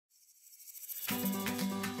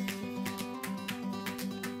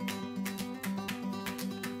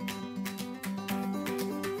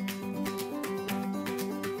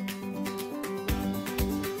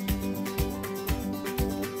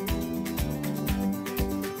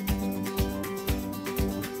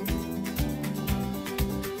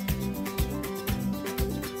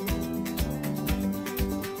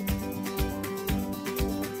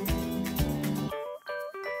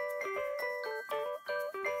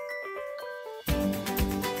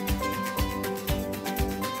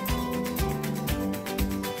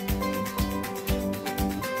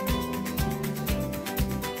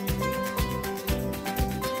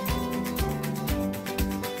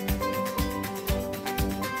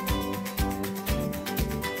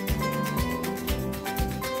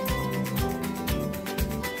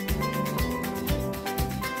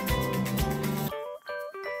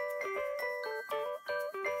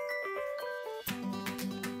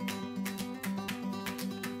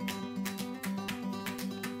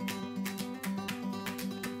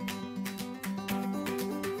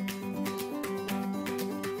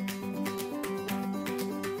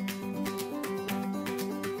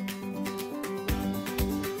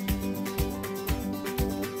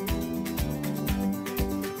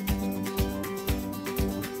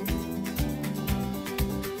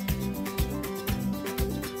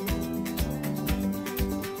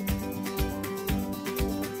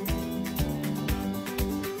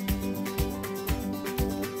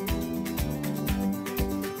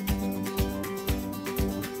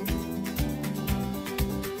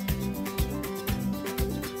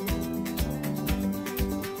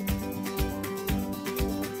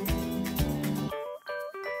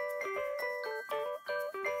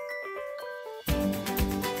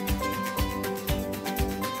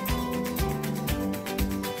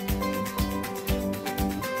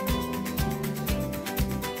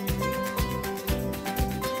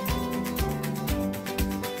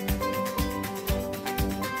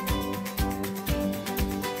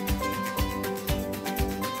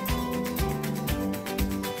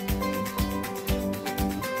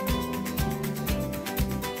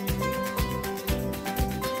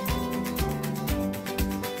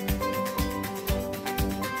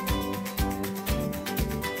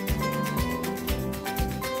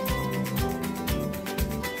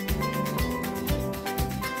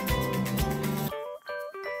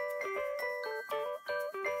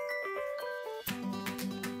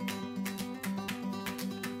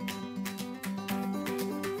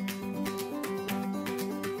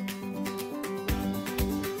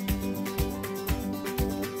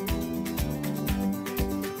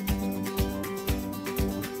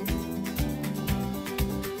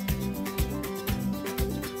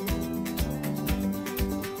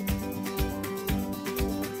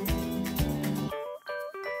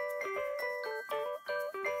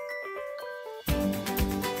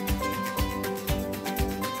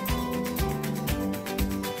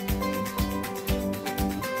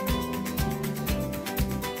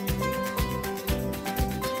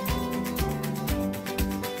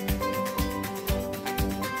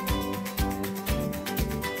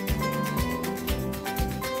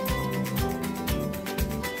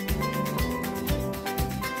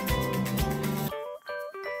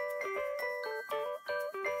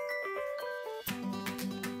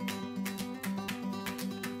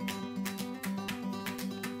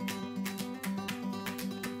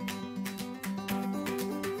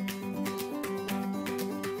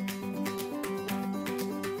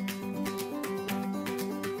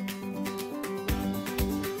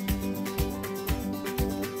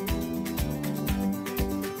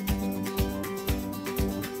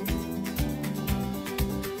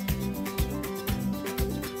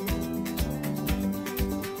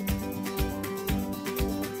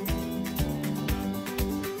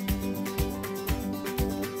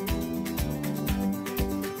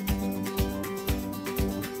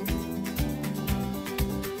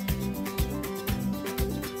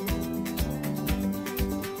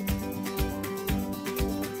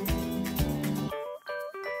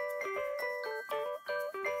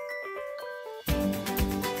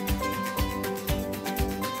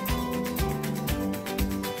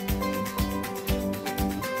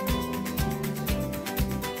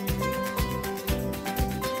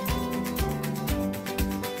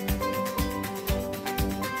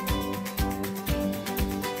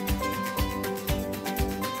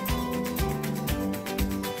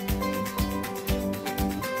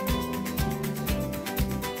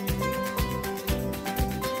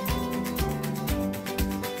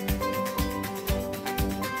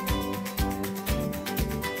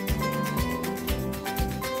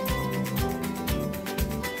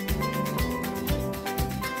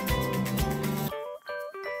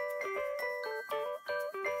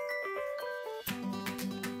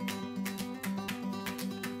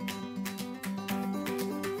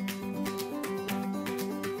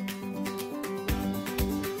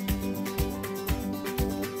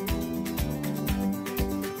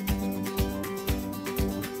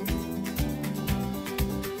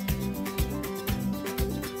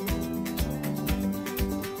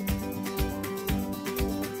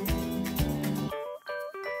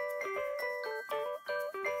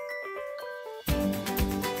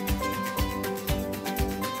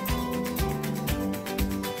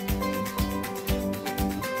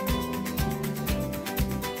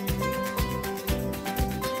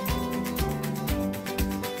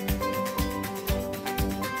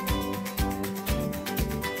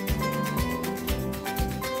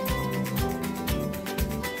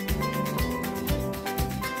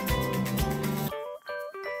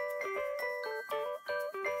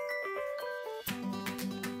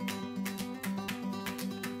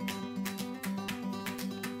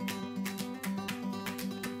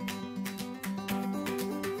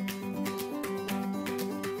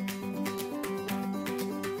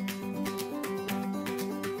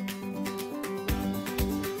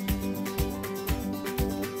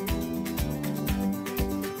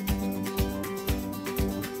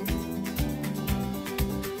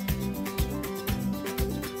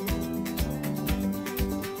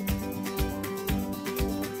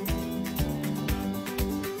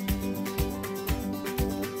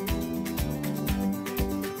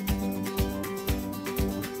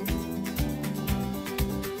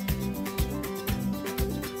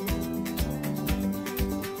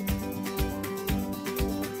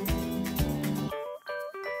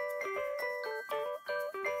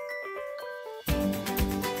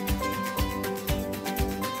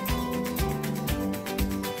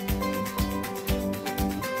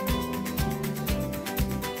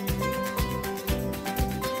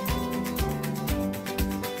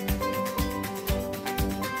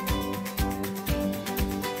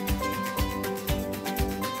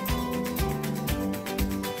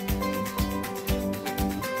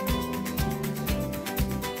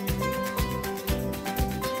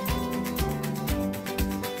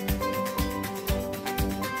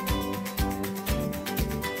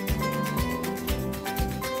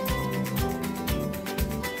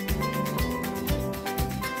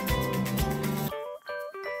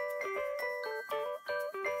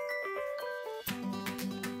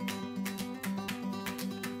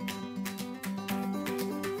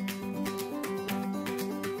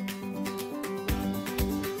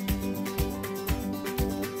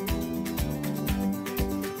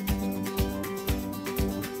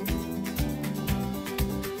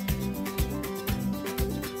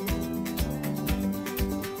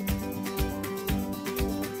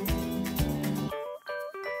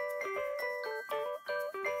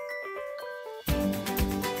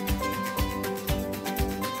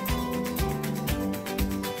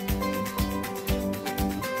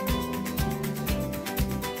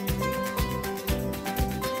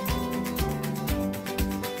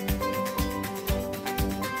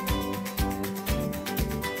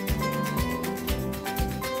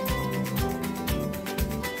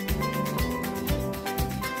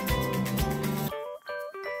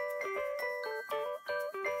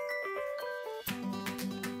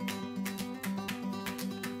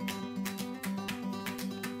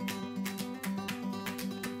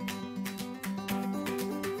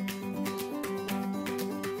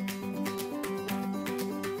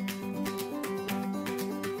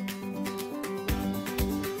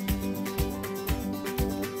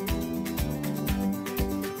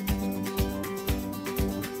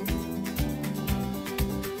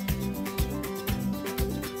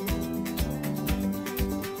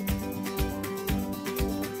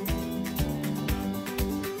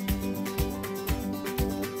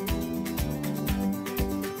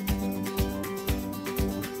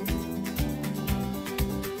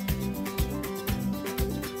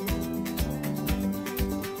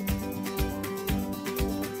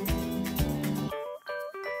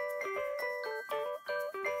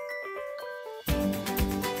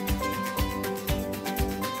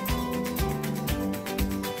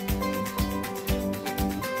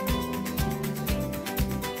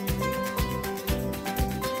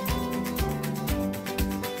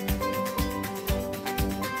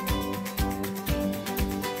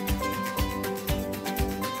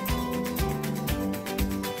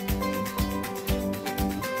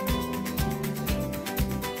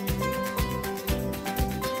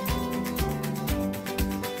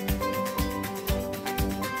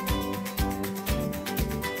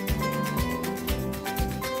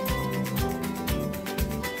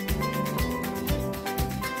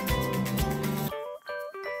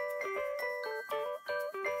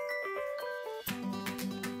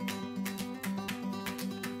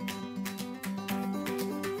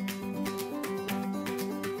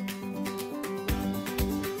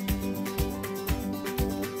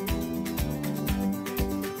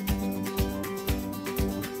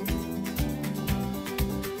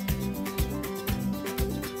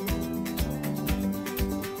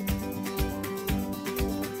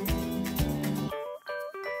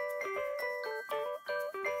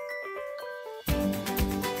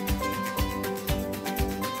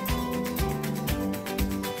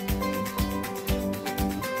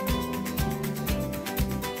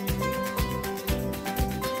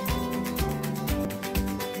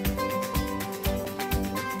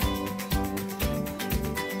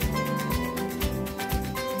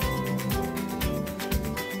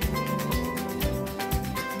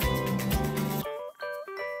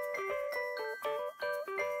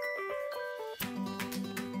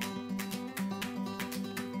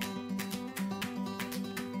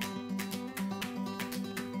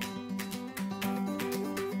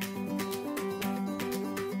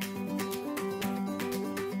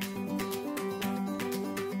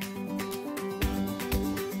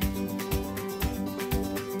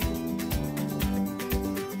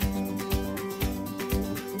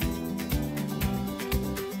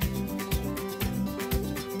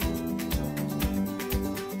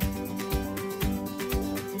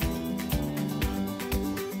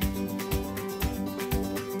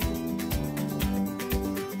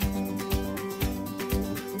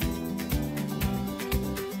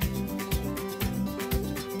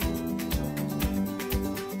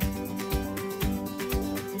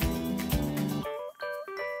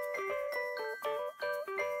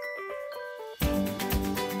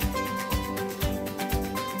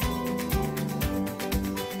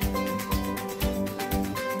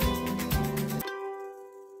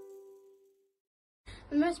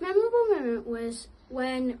The most memorable moment was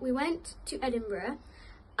when we went to Edinburgh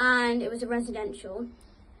and it was a residential.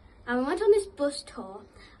 And we went on this bus tour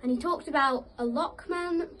and he talked about a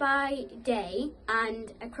lockman by day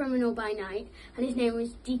and a criminal by night, and his name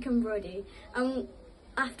was Deacon Brody. And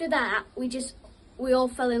after that, we all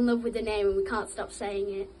fell in love with the name and we can't stop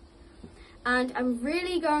saying it. And I'm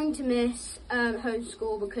really going to miss home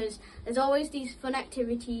school because there's always these fun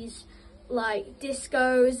activities like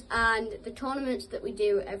discos and the tournaments that we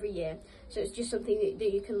do every year. So it's just something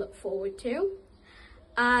that you can look forward to.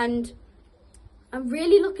 And I'm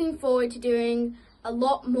really looking forward to doing a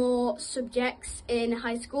lot more subjects in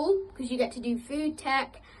high school because you get to do food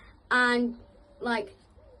tech and like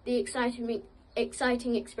the exciting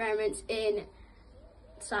experiments in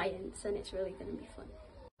science, and it's really going to be fun.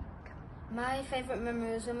 My favourite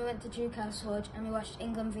memory was when we went to Duke House Lodge and we watched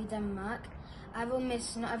England v Denmark. I will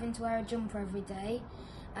miss not having to wear a jumper every day.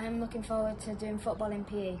 I'm looking forward to doing football in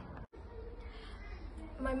PE.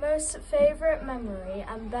 My most favourite memory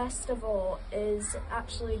and best of all is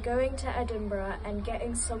actually going to Edinburgh and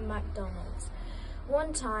getting some McDonald's.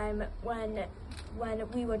 One time when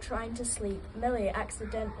we were trying to sleep, Millie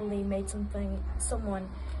accidentally made someone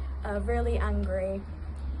really angry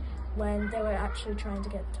when they were actually trying to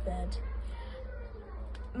get to bed.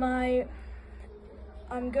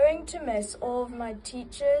 I'm going to miss all of my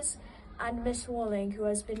teachers and Miss Walling, who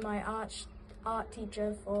has been my art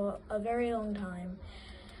teacher for a very long time.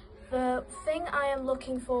 The thing I am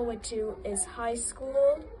looking forward to is high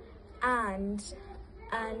school, and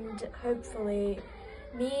hopefully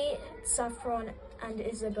me, Saffron and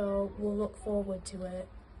Isabel will look forward to it.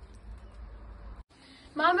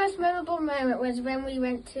 My most memorable moment was when we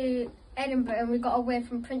went to Edinburgh and we got away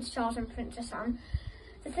from Prince Charles and Princess Anne.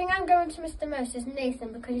 The thing I'm going to miss the most is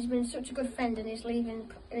Nathan, because he's been such a good friend and he's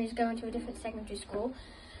going to a different secondary school.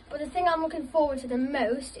 But the thing I'm looking forward to the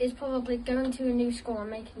most is probably going to a new school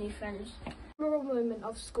and making new friends. The memorable moment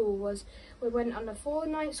of school was we went on a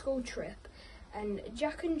 4-night school trip, and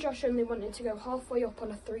Jack and Josh only wanted to go halfway up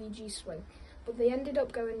on a 3G swing, but they ended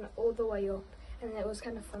up going all the way up, and it was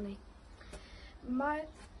kind of funny.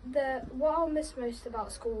 What I'll miss most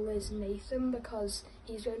about school is Nathan, because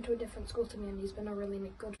he's going to a different school to me and he's been a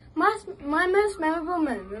really good. My most memorable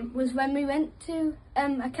moment was when we went to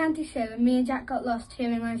a county show and me and Jack got lost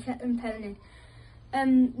hearing My Shetland Pony.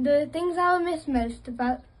 The things I'll miss most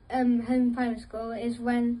about home primary school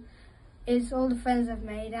is all the friends I've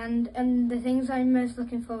made, and the things I'm most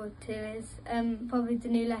looking forward to is probably the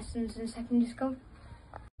new lessons in secondary school.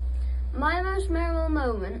 My most memorable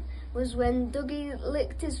moment was when Dougie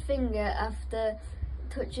licked his finger after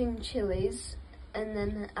touching chilies and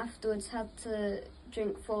then afterwards had to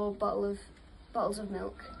drink 4 bottles of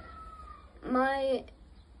milk.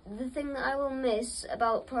 The thing that I will miss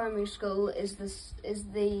about primary school is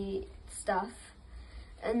the staff,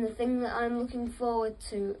 and the thing that I'm looking forward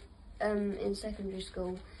to in secondary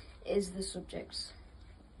school is the subjects.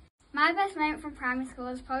 My best moment from primary school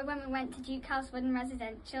was probably when we went to Duke House Wooden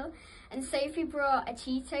Residential and Sophie brought a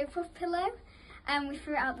Cheeto Puff pillow and we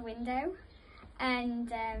threw it out the window,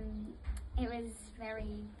 and it was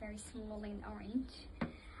very, very small and orange.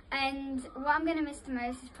 And what I'm going to miss the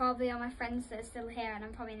most is probably all my friends that are still here and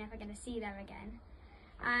I'm probably never going to see them again.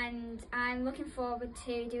 And I'm looking forward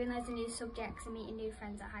to doing loads of new subjects and meeting new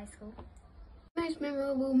friends at high school. The most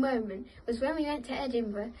memorable moment was when we went to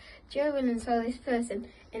Edinburgh. Joe Williams saw this person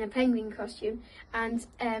in a penguin costume, and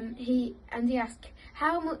he asked,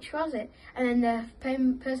 "How much was it?" And then the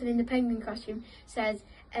person in the penguin costume said,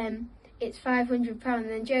 "It's £500." And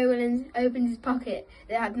then Joe Williams opened his pocket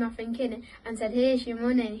that had nothing in it and said, "Here's your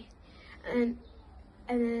money." And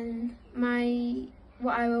then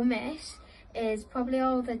what I will miss is probably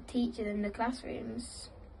all the teachers in the classrooms.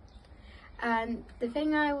 And the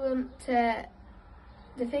thing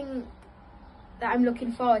that I'm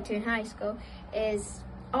looking forward to in high school is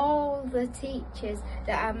all the teachers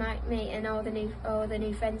that I might meet and all the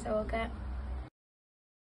new friends I will get.